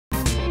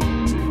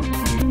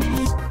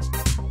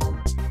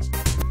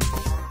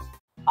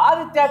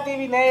Aditya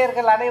TV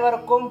நேயர்கள்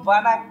அனைவருக்கும்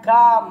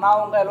வணக்கம்.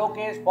 நான் உங்கள்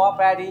லோகேஷ்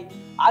பாப்பாடி.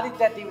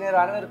 ஆதித்யா டிவி நேயர்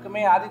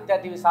அனைவருக்குமே ஆதித்யா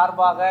டிவி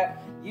சார்பாக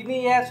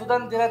இனிய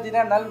சுதந்திர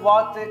தின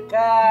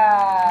நல்வாழ்த்துக்கள்.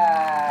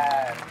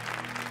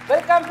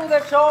 Welcome to the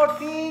show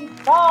dean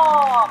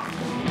talk.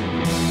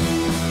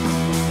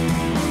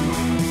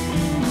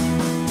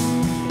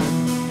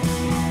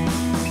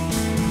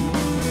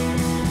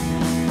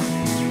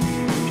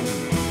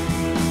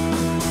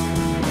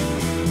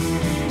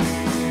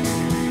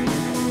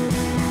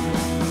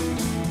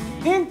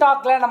 Dean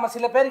டாக்ல நம்ம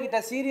சில பேர்கிட்ட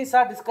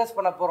சீரியஸாக டிஸ்கஸ்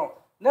பண்ண போகிறோம்.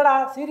 என்னடா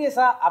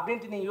சீரியஸா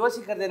அப்படின்ட்டு நீங்கள்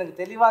யோசிக்கிறது எனக்கு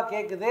தெளிவாக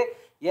கேட்குது.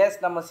 எஸ்,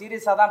 நம்ம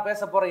சீரியஸாக தான் பேச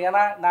போகிறோம்.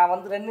 ஏன்னா நான்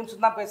 2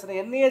 நிமிஷம் தான் பேசுகிறேன்,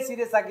 என்னையே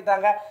சீரியஸ்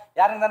ஆக்கிட்டாங்க.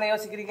 யாருன்னு தானே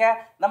யோசிக்கிறீங்க?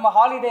 நம்ம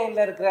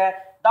ஹாலிடேயில் இருக்கிற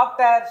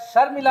டாக்டர்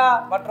ஷர்மிளா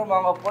மற்றும்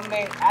அவங்க பொண்ணு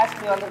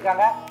ஆஷ்லி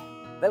வந்திருக்காங்க.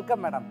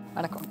 Welcome madam.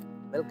 வணக்கம்.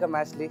 Welcome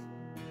Ashley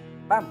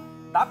ma'am.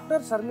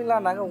 Doctor Sharmila,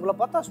 நாங்கள் உங்களை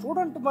பார்த்தா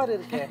ஸ்டூடெண்ட் மாதிரி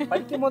இருக்கு.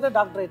 படிக்கும் போதே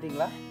டாக்டர்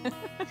ஆயிட்டீங்களா?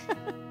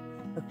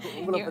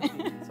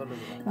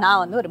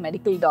 நான் ஒரு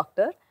medical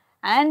doctor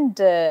and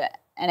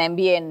an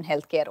MBA in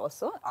healthcare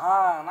also.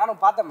 நானும்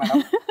பார்த்தேன்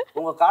மேடம்,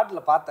 உங்க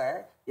கார்டில் பார்த்தேன்.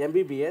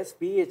 MBBS,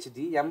 PhD,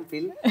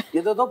 MPhil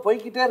ஏதோ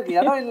போய்கிட்டே இருக்கு.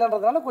 இடம்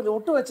இல்லைன்றதுனால கொஞ்சம்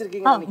விட்டு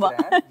வச்சிருக்கீங்க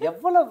நினைக்கிறேன்.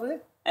 எவ்வளவு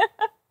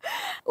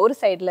ஒரு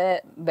சைடில்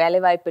வேலை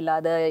வாய்ப்பு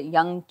இல்லாத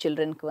யங்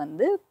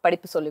சில்ட்ரனுக்கு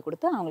படிப்பு சொல்லி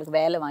கொடுத்து அவங்களுக்கு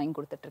வேலை வாங்கி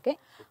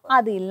கொடுத்துட்ருக்கேன்.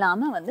 அது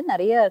இல்லாமல்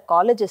நிறைய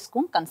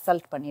காலேஜஸ்க்கும்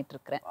கன்சல்ட் பண்ணிட்டு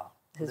இருக்கிறேன்.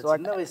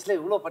 சின்ன வயசுல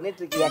இவ்ளோ பண்ணிட்டு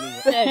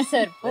இருக்கீங்க.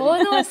 சார்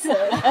போதும்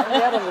சார்.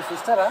 யார் உங்க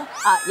சிஸ்டரா?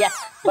 எஸ்.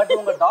 பட்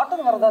உங்க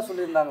டாட்டர் வரதா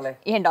சொல்லிருந்தாங்களே.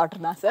 என்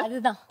டாட்டர் தான் சார்.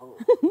 அதுதான்.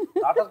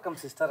 டாட்டர் கம்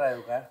சிஸ்டரா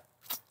இருக்கு.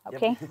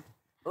 Okay,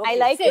 I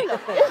like it.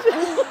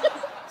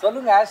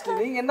 சொல்லுங்க ஆஷ்லி,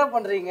 நீங்க என்ன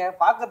பண்றீங்க?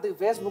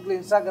 பார்க்கிறதுக்கு Facebookல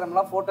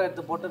இன்ஸ்டாகிராம்லாம் போட்டோ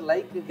எடுத்து போட்டு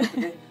லைக்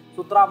கிட்டு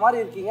சுத்ரா மாதிரி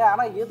இருக்கீங்க.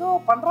 ஆனா ஏதோ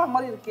பண்ற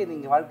மாதிரி இருக்கே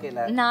நீங்க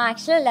வாழ்க்கையில. நான்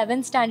ஆக்சுவலா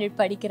 11th ஸ்டாண்டர்ட்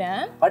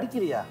படிக்கிறேன்.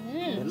 படிக்கிறியா?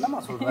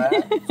 என்னமா சொல்ற?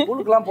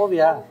 ஸ்கூலுக்குலாம்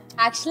போவியா?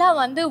 ஆக்சுவலா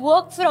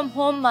வொர்க் ஃப்ரம்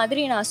ஹோம்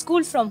மாதிரி நான்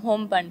ஸ்கூல் ஃப்ரம்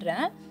ஹோம்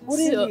பண்றேன்.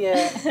 புரியலையே.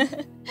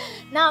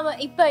 நான்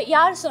இப்ப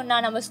யார் சொன்னா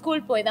நம்ம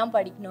ஸ்கூல் போய் தான்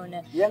படிக்கணும்னு?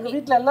 எங்க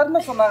வீட்ல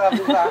எல்லாரும் சொன்னாங்க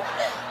அப்படிதான்.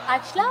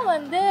 ஆக்சுவலா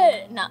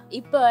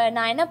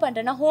நான் என்ன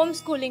பண்றேன்னா ஹோம்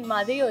ஸ்கூலிங்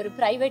மாதிரி ஒரு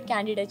பிரைவேட்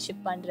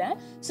கேண்டிடேட்ஷிப் பண்றேன்.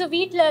 ஸோ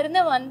வீட்ல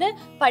இருந்து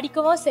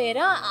படிக்கவும்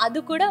செய்யறேன். அது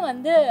கூட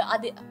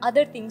அது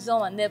அதர்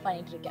திங்ஸும்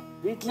பண்ணிட்டு இருக்கேன்.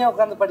 வீட்லயே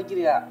உட்காந்து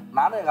படிக்கிறியா?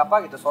 நானும் எங்க அப்பா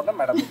கிட்ட சொன்னேன்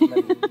மேடம்.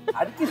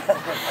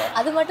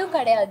 அது மட்டும்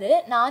கிடையாது,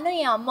 நானும்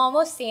என்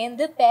அம்மாவும்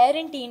சேர்ந்து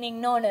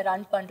பேரண்டீனிங்னு ஒன்று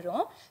ரன்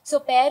பண்றோம். ஸோ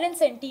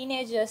பேரண்ட்ஸ் அண்ட்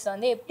டீனேஜர்ஸ்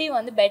எப்படி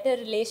பெட்டர்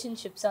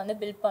ரிலேஷன்ஷிப்ஸ்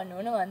பில்ட்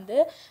பண்ணணும்னு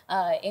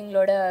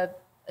எங்களோட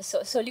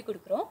சொல்லி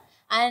கொடுக்குறோம்.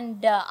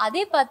 அண்ட்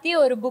அதே பத்தி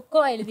ஒரு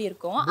புக்கும்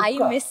எழுதியிருக்கோம், ஐ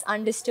மிஸ்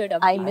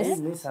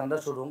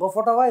அண்டர்ஸ்டுட். உங்க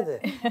போட்டோவா இது?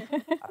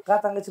 அக்கா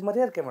தங்கச்சி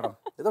மாதிரியே இருக்கே மேடம்.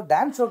 ஏதோ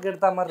டான்ஸ் ஷோக்கு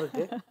எடுத்த மாதிரி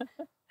இருக்கு.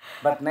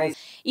 But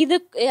nice.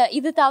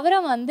 இது தவிர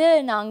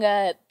நாங்க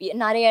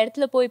நிறைய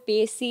இடத்துல போய்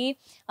பேசி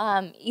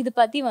இது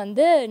பத்தி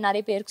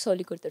நிறைய பேருக்கு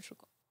சொல்லி கொடுத்துட்டு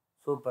இருக்கோம்.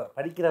 சூப்பர்.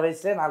 படிக்கிற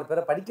வயசுல 4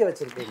 பேரை படிக்க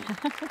வச்சிருக்கீங்க.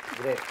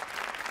 கிரேட்.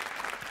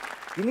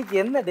 இன்னைக்கு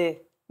என்ன டே?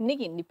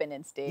 இன்னைக்கு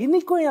இண்டிபெண்டன்ஸ் டே.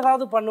 இன்னைக்கும்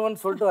ஏதாவது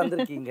பண்ணுவேன்னு சொல்லிட்டு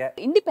வந்திருக்கீங்க.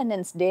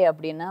 இண்டிபெண்டன்ஸ் டே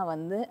அப்படின்னா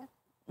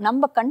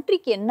நம்ம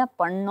கண்ட்ரிக்கு என்ன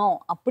பண்ணோம்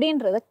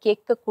அப்படின்றத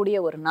கேட்கக்கூடிய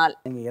ஒரு நாள்.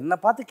 நீங்க என்ன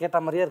பார்த்து கேட்ட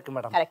மாதிரியே இருக்கு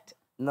மேடம். கரெக்ட்.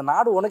 இந்த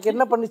நாடு உனக்கு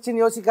என்ன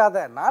பண்ணுச்சுன்னு யோசிக்காத,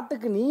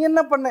 நாட்டுக்கு நீ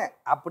என்ன பண்ண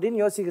அப்படின்னு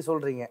யோசிக்க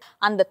சொல்றீங்க.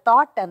 அந்த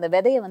தாட், அந்த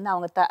விதையை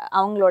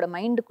அவங்களோட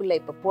மைண்டுக்குள்ள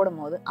இப்ப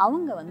போடும்போது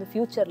அவங்க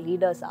ஃபியூச்சர்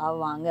லீடர்ஸ்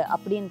ஆவாங்க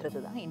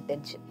அப்படின்றது தான்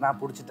இன்டென்ஷன். நான்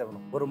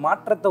பிடிச்சிட்டேன். ஒரு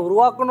மாற்றத்தை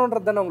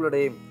உருவாக்கணுன்றது தானே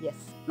உங்களுடைய எய்ம்.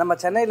 எஸ். நம்ம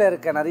சென்னையில்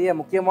இருக்க நிறைய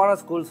முக்கியமான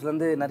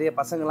ஸ்கூல்ஸ்லேருந்து நிறைய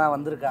பசங்கள்லாம்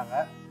வந்திருக்காங்க.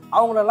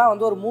 அவங்களெல்லாம்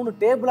ஒரு 3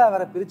 டேபிளாக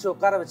வேற பிரித்து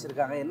உட்கார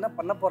வச்சுருக்காங்க. என்ன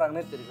பண்ண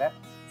போகிறாங்கன்னே தெரியல.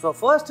 ஸோ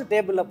ஃபர்ஸ்ட்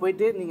டேபிளில்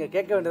போயிட்டு நீங்கள்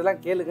கேட்க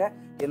வேண்டியதெல்லாம் கேளுங்க.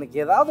 எனக்கு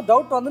ஏதாவது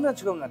டவுட்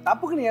வச்சுக்கோங்க,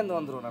 டப்புக்குன்னு ஏந்து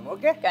வந்துடும் நான்.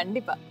 ஓகே,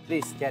 கண்டிப்பாக.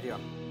 Please carry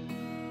on.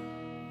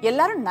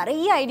 எல்லாரும்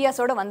நிறைய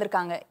ஐடியாஸோட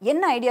வந்திருக்காங்க.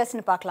 என்ன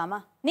ஐடியாஸ்ன்னு பார்க்கலாமா?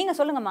 நீங்கள்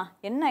சொல்லுங்கம்மா,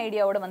 என்ன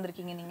ஐடியாவோட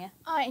வந்திருக்கீங்க நீங்கள்?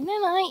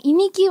 என்னன்னா,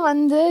 இன்னைக்கு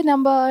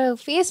நம்ம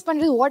ஃபேஸ்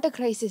பண்ணுறது வாட்டர்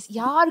க்ரைசிஸ்.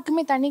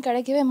 யாருக்குமே தண்ணி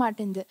கிடைக்கவே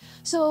மாட்டேங்குது.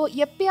 ஸோ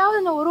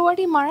எப்பயாவது ஒரு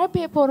வாட்டி மழை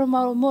பெய்ய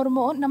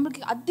போகிறோமோ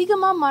நம்மளுக்கு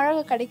அதிகமாக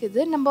மழை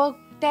கிடைக்குது. நம்ம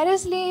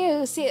டெரஸ்லேயே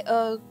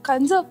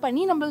கன்சர்வ்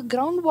பண்ணி நம்மளுக்கு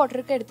கிரவுண்ட்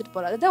வாட்டருக்கு எடுத்துகிட்டு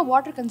போகிறோம். அதுதான்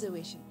வாட்டர்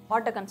கன்சர்வேஷன்.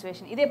 வாட்டர்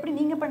கன்சர்வேஷன் இது எப்படி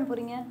நீங்கள் பண்ண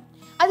போகிறீங்க?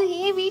 அது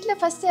வீட்டில்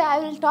first I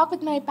will talk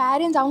with my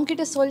parents.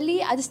 அவங்ககிட்ட சொல்லி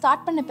அது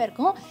ஸ்டார்ட் பண்ண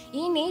பிறக்கும்.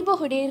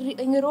 நெய்பர்ஹுட்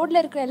எங்கள்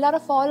ரோட்டில் இருக்கிற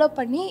எல்லாரும் ஃபாலோ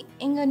பண்ணி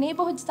எங்கள்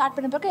நெய்பர்ஹுட் ஸ்டார்ட்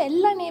பண்ண பிறகு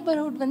எல்லா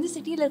நெய்பர்ஹுட்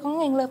சிட்டியில்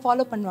இருக்கவங்க எங்களை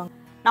ஃபாலோ பண்ணுவாங்க.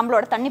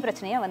 நம்மளோட தண்ணி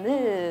பிரச்சனையை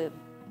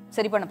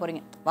சரி பண்ண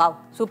போகிறீங்க. Wow,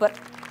 super,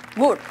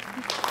 good.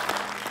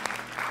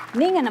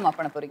 நீங்கள் என்னம்மா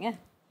பண்ண போகிறீங்க?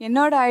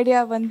 என்னோட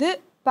ஐடியா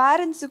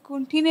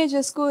பேரண்ட்ஸுக்கும்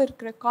டீனேஜர்ஸ்க்கும்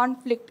இருக்கிற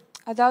கான்ஃப்ளிக்ட்,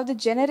 அதாவது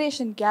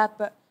ஜெனரேஷன்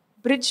கேப்பை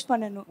பிரிட்ஜ்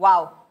பண்ணணும்.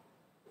 வாவ்,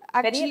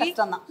 ஆக்சுவலி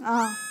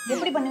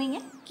எப்படி பண்ணுவீங்க?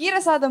 கீரை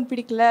சாதம்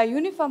பிடிக்கல,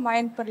 யூனிஃபார்ம்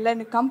அயன்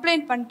பண்ணலன்னு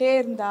கம்ப்ளைண்ட் பண்ணிட்டே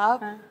இருந்தா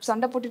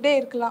சண்டை போட்டுட்டே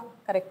இருக்கலாம்.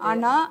 கரெக்ட்.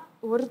 ஆனால்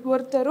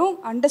ஒருத்தரும்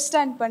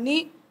அண்டர்ஸ்டாண்ட் பண்ணி,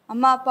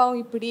 அம்மா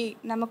அப்பாவும் இப்படி,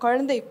 நம்ம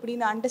குழந்தை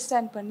இப்படின்னு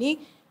அண்டர்ஸ்டாண்ட் பண்ணி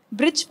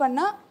பிரிட்ஜ்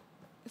பண்ணால்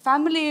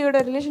ஃபேமிலியோட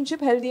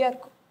ரிலேஷன்ஷிப் ஹெல்த்தியாக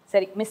இருக்கும்.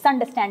 சரி, miss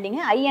understanding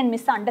I and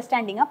miss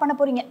அண்டர்ஸ்டாண்டிங்காக பண்ண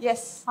போறீங்க.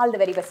 S, all the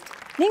very best.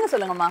 நீங்க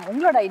சொல்லுங்கம்மா,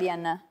 உங்களோட ஐடியா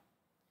என்ன?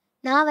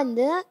 நான்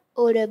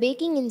ஒரு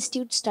பேக்கிங்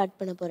இன்ஸ்டியூட் ஸ்டார்ட்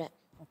பண்ண போறேன்.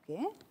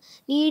 ஓகே.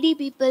 நீடி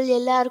பீப்புள்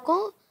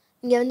எல்லாருக்கும்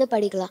இங்கே வந்து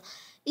படிக்கலாம்.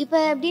 இப்போ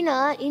எப்படின்னா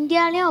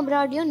இந்தியாலேயும்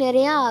அப்ராட்லேயும்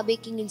நிறையா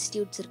பேக்கிங்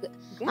இன்ஸ்டியூட்ஸ் இருக்குது.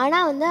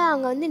 ஆனால் வந்து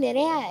அங்கே வந்து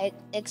நிறையா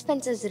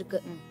எக்ஸ்பென்சஸ்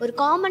இருக்குது. ஒரு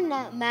காமன்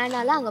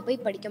மேனால் அங்கே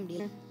போய் படிக்க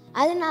முடியல.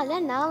 அதனால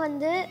நான்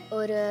வந்து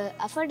ஒரு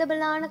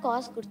அஃபோர்டபுளான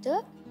காஸ்ட் கொடுத்து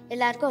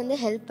எல்லாருக்கும் வந்து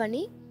ஹெல்ப்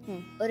பண்ணி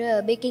ஒரு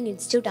பேக்கிங்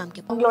இன்ஸ்டியூட்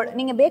அமைக்க. உங்களோட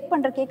நீங்கள் பேக்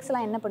பண்ணுற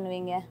கேக்ஸ்லாம் என்ன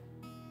பண்ணுவீங்க?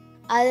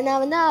 அது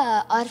நான் வந்து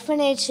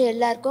ஆர்ஃபனேஜ்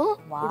எல்லாருக்கும்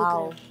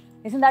கொடுக்குறேன்.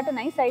 Isn't that a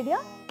nice idea?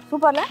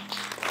 சூப்பர்ல.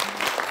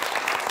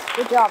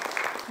 Good job.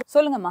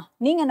 சொல்லுங்கம்மா,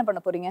 நீங்கள் என்ன பண்ண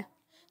போகிறீங்க?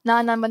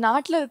 நான் நம்ம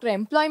நாட்டில் இருக்கிற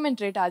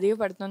எம்ப்ளாய்மெண்ட் ரேட்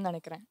அதிகப்படுத்தணும்னு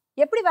நினைக்கிறேன்.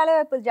 எப்படி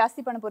வேலைவாய்ப்பு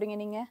ஜாஸ்தி பண்ண போகிறீங்க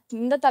நீங்கள்?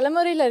 இந்த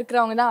தலைமுறையில்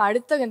இருக்கிறவங்க தான்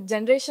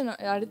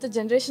அடுத்த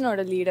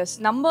ஜென்ரேஷனோட லீடர்ஸ்.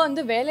 நம்ம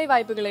வந்து வேலை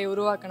வாய்ப்புகளை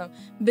உருவாக்கணும்.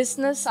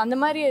 பிஸ்னஸ் அந்த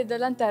மாதிரி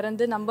இதெல்லாம்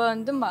திறந்து நம்ம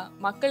வந்து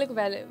மக்களுக்கு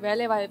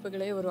வேலை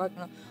வாய்ப்புகளை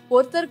உருவாக்கணும்.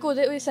 ஒருத்தருக்கு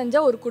உதவி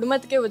செஞ்சால் ஒரு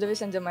குடும்பத்துக்கே உதவி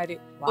செஞ்ச மாதிரி,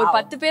 ஒரு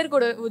 10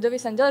 பேருக்கு உதவி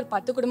செஞ்சால் ஒரு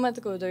 10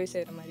 குடும்பத்துக்கு உதவி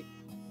செய்கிற மாதிரி.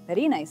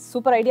 வெரி நைஸ்,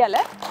 சூப்பர் ஐடியால.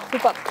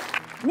 சூப்பர்.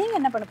 நீங்கள்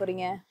என்ன பண்ண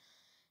போகிறீங்க?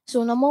 ஸோ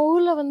நம்ம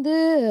ஊரில் வந்து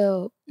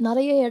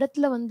நிறைய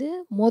இடத்துல வந்து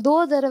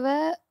தடவை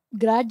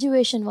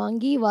கிராஜுவேஷன்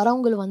வாங்கி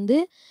வரவங்களை வந்து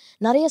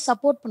நிறைய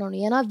சப்போர்ட்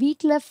பண்ணணும். ஏன்னா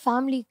வீட்டில்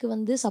ஃபேமிலிக்கு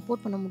வந்து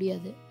சப்போர்ட் பண்ண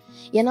முடியாது.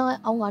 ஏன்னா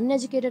அவங்க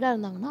அன்எஜுகேட்டடாக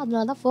இருந்தாங்கன்னா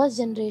அதனால தான் ஃபர்ஸ்ட்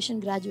ஜென்ரேஷன்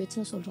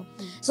கிராஜுவேட்ஸ்னு சொல்கிறோம்.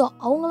 ஸோ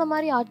அவங்கள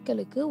மாதிரி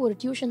ஆட்களுக்கு ஒரு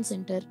டியூஷன்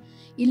சென்டர்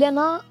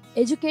இல்லைன்னா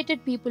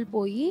எஜுகேட்டட் பீப்புள்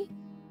போய்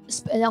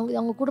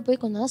அவங்க கூட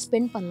போய் கொஞ்ச நேரம்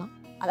ஸ்பெண்ட் பண்ணலாம்.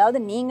 அதாவது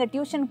நீங்கள்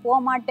டியூஷன் போக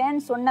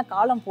மாட்டேன்னு சொன்ன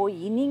காலம்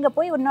போய் நீங்கள்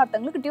போய்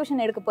இன்னொருத்தவங்களுக்கு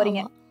டியூஷன் எடுக்க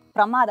போகிறீங்க.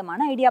 பிரமாதமான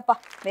ஐடியாப்பா.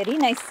 Very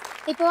nice.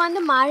 இப்போ வந்து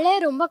மழை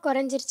ரொம்ப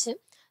குறைஞ்சிருச்சு.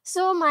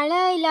 ஸோ மழை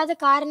இல்லாத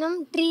காரணம்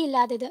ட்ரீ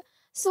இல்லாதது.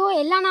 ஸோ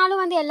எல்லா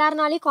நாளும் வந்து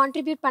எல்லாருனாலையும்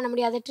கான்ட்ரிபியூட் பண்ண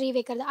முடியாது ட்ரீ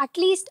வைக்கிறது.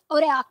 அட்லீஸ்ட்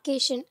ஒரு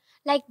அக்கேஷன்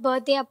லைக்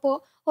பர்த்டே அப்போ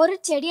ஒரு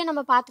செடியை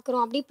நம்ம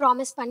பார்த்துக்கிறோம் அப்படி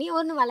ப்ராமிஸ் பண்ணி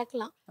ஒன்று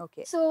வளர்க்கலாம்.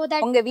 ஓகே. ஸோ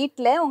தட் உங்கள்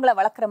வீட்டில் உங்களை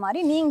வளர்க்குற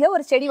மாதிரி நீங்கள்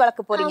ஒரு செடி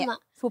வளர்க்க போகிறீங்க.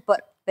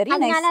 சூப்பர். Very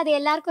nice. அதனால அது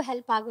எல்லாருக்கும்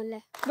ஹெல்ப் ஆகும்ல.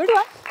 Good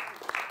one.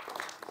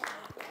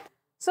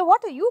 So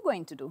what are you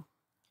going to do?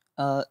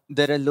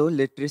 There are low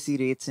literacy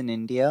rates in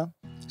India,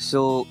 so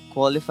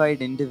qualified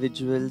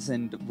individuals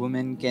and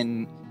women can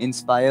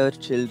inspire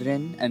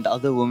children and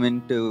other women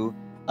to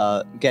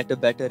get a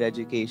better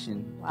education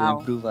to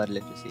improve our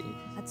literacy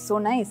rate. That's so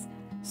nice.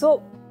 So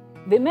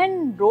women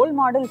role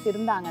models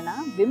இருந்தாங்கன்னா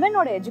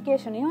women-ஓட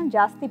எஜுகேஷனையும்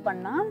ஜாஸ்தி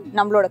பண்ணா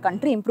நம்மளோட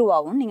country improve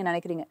ஆகும்னு நீங்கள்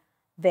நினைக்கிறீங்க.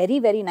 Very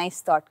very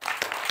nice thought.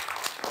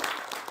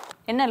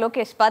 என்ன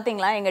லோகேஷ்,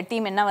 பார்த்தீங்களா எங்கள்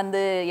டீம் என்ன வந்து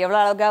எவ்வளோ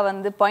அழகாக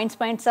வந்து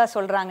பாயிண்ட்ஸாக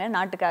சொல்கிறாங்க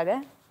நாட்டுக்காக.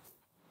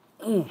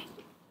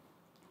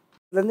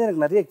 இதுலேருந்து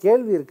எனக்கு நிறைய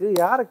கேள்வி இருக்குது.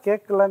 யாரை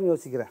கேட்கலான்னு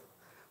யோசிக்கிறேன்.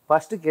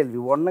 ஃபஸ்ட்டு கேள்வி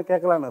ஒன்றை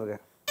கேட்கலான்னு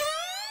இருக்கேன்.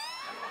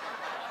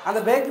 அந்த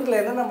பேக்கரியில்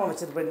என்னென்ன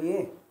வச்சுருப்பேன் நீ?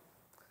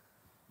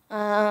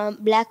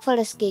 பிளாக்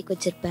ஃபாரஸ்ட் கேக்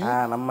வச்சுருப்பேன்.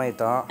 நம்ம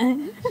item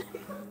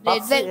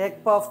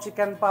egg puff,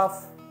 chicken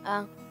puff,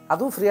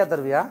 அதுவும் ஃப்ரீயாக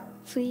தருவியா?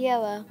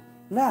 ஃப்ரீயாவா?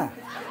 என்ன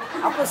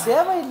அப்போ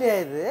சேவை இல்லையா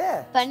இது?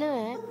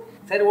 பண்ணுவேன்.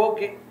 சரி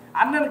ஓகே.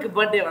 அண்ணனுக்கு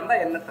பர்த்டே வந்தா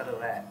என்ன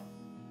தருவ?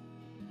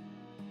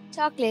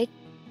 சாக்லேட்.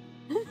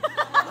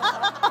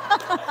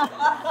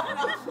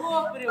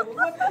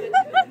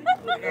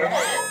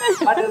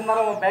 பட்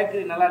இருந்தாலும் உன்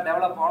பேக்கரி நல்லா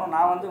டெவலப் ஆகணும்.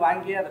 நான் வந்து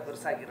வாங்கி அதை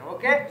பெருசாக்கிறேன்.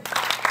 ஓகே.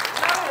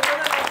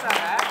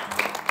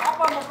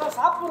 பாப்பா மட்டும்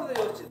சாப்பிட்றது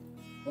யோசிச்சு.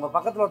 உங்க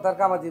பக்கத்துல ஒரு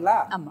தற்கா பார்த்தீங்களா?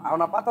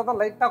 அவனை பார்த்தா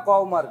தான் லைட்டா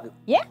கோவமா இருக்கு.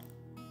 ஏன்?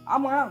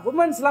 ஆமா,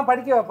 உமன்ஸ்லாம்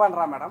படிக்க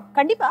வைப்பான்றா மேடம்.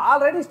 கண்டிப்பா.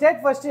 ஆல்ரெடி ஸ்டேட்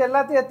ஃபர்ஸ்ட்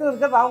எல்லாத்தையும் எடுத்து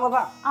இருக்கிறது அவங்க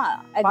தான்.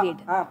 அக்ரீட்.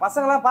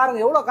 பசங்கலாம் பாருங்க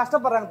எவ்வளவு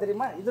கஷ்டப்படுறாங்க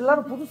தெரியுமா? இதுல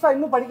புதுசா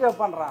இன்னும் படிக்க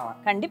வைப்பான்றான் அவன்.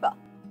 கண்டிப்பா.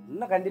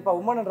 இன்னும் கண்டிப்பா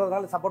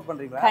உமன்ன்றதுனால சப்போர்ட்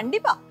பண்றீங்களா?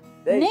 கண்டிப்பா.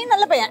 நீ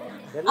நல்ல பையன்.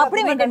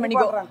 அப்படியே மெயின்டைன்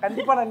பண்ணிக்கோ.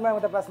 கண்டிப்பா நான்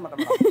இனிமே பேச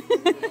மாட்டேன்.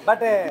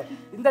 பட்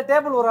இந்த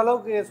டேபிள்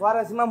ஓரளவுக்கு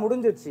சுவாரஸ்யமா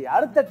முடிஞ்சிடுச்சு.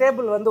 அடுத்த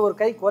டேபிள் வந்து ஒரு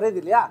கை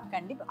குறையுது இல்லையா?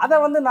 கண்டிப்பா. அதை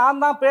வந்து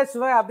நான் தான்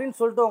பேசுவேன் அப்படின்னு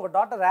சொல்லிட்டு உங்க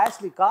டாட்டர்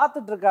ஆஷ்லி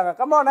காத்துட்டு இருக்காங்க.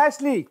 Come on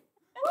Ashley.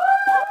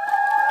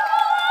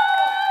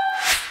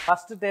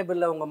 ஃபர்ஸ்ட்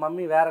டேபிள்ல உங்க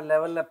மம்மி வேற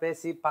லெவல்ல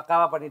பேசி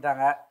பக்காவா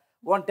பண்ணிட்டாங்க.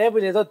 உன்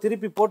டேபிள் ஏதோ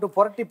திருப்பி போட்டு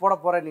புரட்டி போட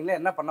போறேன். நீங்களே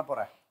என்ன பண்ண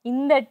போற?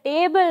 இந்த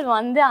டேபிள்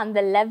வந்து அந்த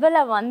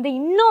லெவலை வந்து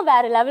இன்னும்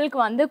வேற லெவலுக்கு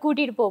வந்து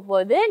கூட்டிட்டு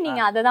போகும்போது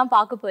நீங்க அதை தான்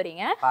பார்க்க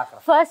போறீங்க.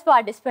 ஃபர்ஸ்ட்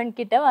பார்ட்டிசிபென்ட்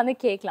கிட்ட வந்து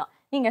கேட்கலாம்.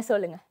 நீங்க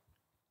சொல்லுங்க.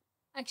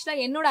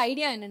 ஆக்சுவலாக என்னோட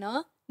ஐடியா என்னன்னா,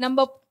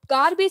 நம்ம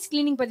கார்பேஜ்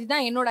கிளீனிங் பற்றி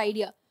தான் என்னோட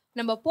ஐடியா.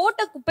 நம்ம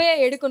போட்ட குப்பையை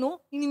எடுக்கணும்,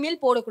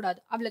 இனிமேல்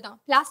போடக்கூடாது, அவ்வளோதான்.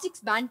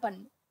 பிளாஸ்டிக்ஸ் பேன்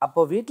பண்ணணும்.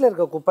 அப்போ வீட்டில்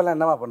இருக்க குப்பைலாம்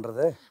என்னவா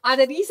பண்றது?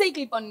 அதை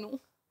ரீசைக்கிள் பண்ணணும்.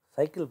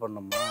 சைக்கிள்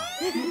பண்ணுமா?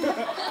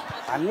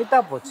 பண்ணிட்டா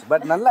போச்சு.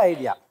 பட் நல்ல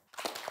ஐடியா.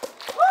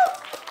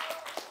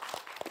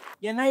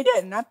 என் ஐடியா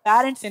என்ன,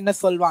 பேரண்ட்ஸ் என்ன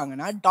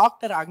சொல்லுவாங்கன்னா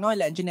டாக்டர் ஆகணும்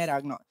இல்லை இன்ஜினியர்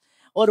ஆகணும்.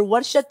 ஒரு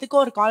வருஷத்துக்கு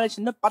ஒரு காலேஜ்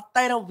வந்து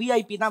 10,000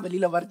 VIP தான்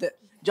வெளியில வருது.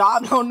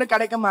 ஜாப்லாம் ஒன்றும்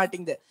கிடைக்க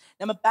மாட்டேங்குது.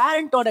 நம்ம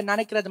பேரண்டோட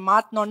நினைக்கிறது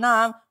மாற்றினோன்னா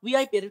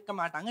VIP இருக்க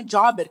மாட்டாங்க,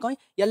 ஜாப் இருக்கும்,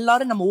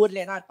 எல்லாரும் நம்ம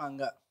ஊர்லேயே தான்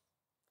இருப்பாங்க.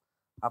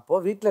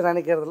 அப்போ வீட்டில்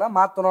நினைக்கிறதுலாம்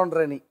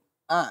மாற்றணுன்ற நீ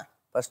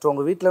ஃபர்ஸ்ட்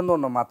உங்கள் வீட்டிலேருந்து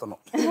ஒன்று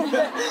மாற்றணும்.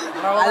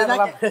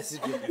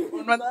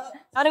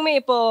 யாருமே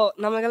இப்போ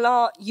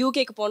நமக்கெல்லாம்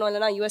யூகேக்கு போகணும்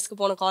இல்லைன்னா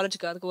யூஎஸ்க்கு போகணும்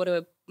காலேஜுக்கு, அதுக்கு ஒரு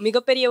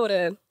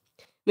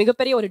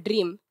மிகப்பெரிய ஒரு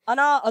ட்ரீம்.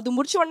 ஆனால் அது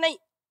முடிச்ச உடனே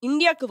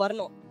இந்தியாவுக்கு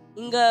வரணும்,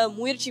 இங்கே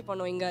முயற்சி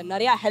பண்ணணும், இங்கே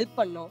நிறையா ஹெல்ப்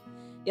பண்ணணும்,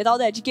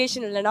 ஏதாவது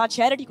எஜுகேஷன் இல்லைன்னா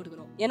சேரிட்டி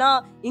கொடுக்கணும். ஏன்னா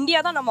இந்தியா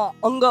தான் நம்ம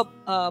அங்கே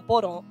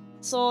போகிறோம்,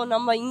 ஸோ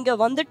நம்ம இங்க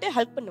வந்துட்டு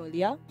ஹெல்ப் பண்ணுவோம்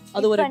இல்லையா,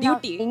 அது ஒரு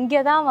டியூட்டி.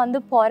 இங்கே தான் வந்து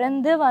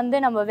பிறந்து வந்து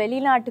நம்ம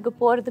வெளிநாட்டுக்கு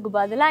போகிறதுக்கு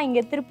பதிலாக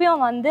இங்கே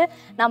திருப்பியும் வந்து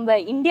நம்ம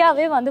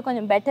இந்தியாவே வந்து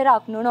கொஞ்சம் பெட்டர்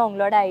ஆக்கணும்னு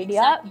உங்களோட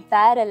ஐடியா.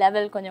 வேற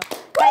லெவல், கொஞ்சம்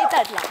கை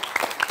தட்டலாம்.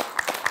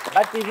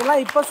 பட்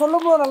இதெல்லாம் இப்போ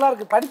சொல்லும் போது நல்லா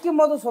இருக்கு, படிக்கும்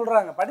போது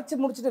சொல்றாங்க, படிச்சு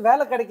முடிச்சுட்டு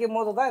வேலை கிடைக்கும்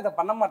போது தான் இதை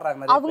பண்ண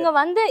மாட்டாங்க. அவங்க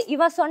வந்து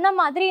இவன் சொன்ன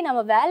மாதிரி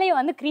நம்ம வேலையை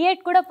வந்து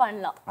கிரியேட் கூட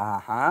பண்ணலாம்.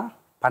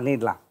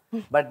 பண்ணிடலாம்.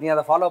 பட் நீ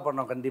அதை ஃபாலோ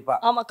பண்ணணும் கண்டிப்பா.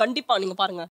 ஆமா கண்டிப்பா, நீங்க பாருங்க.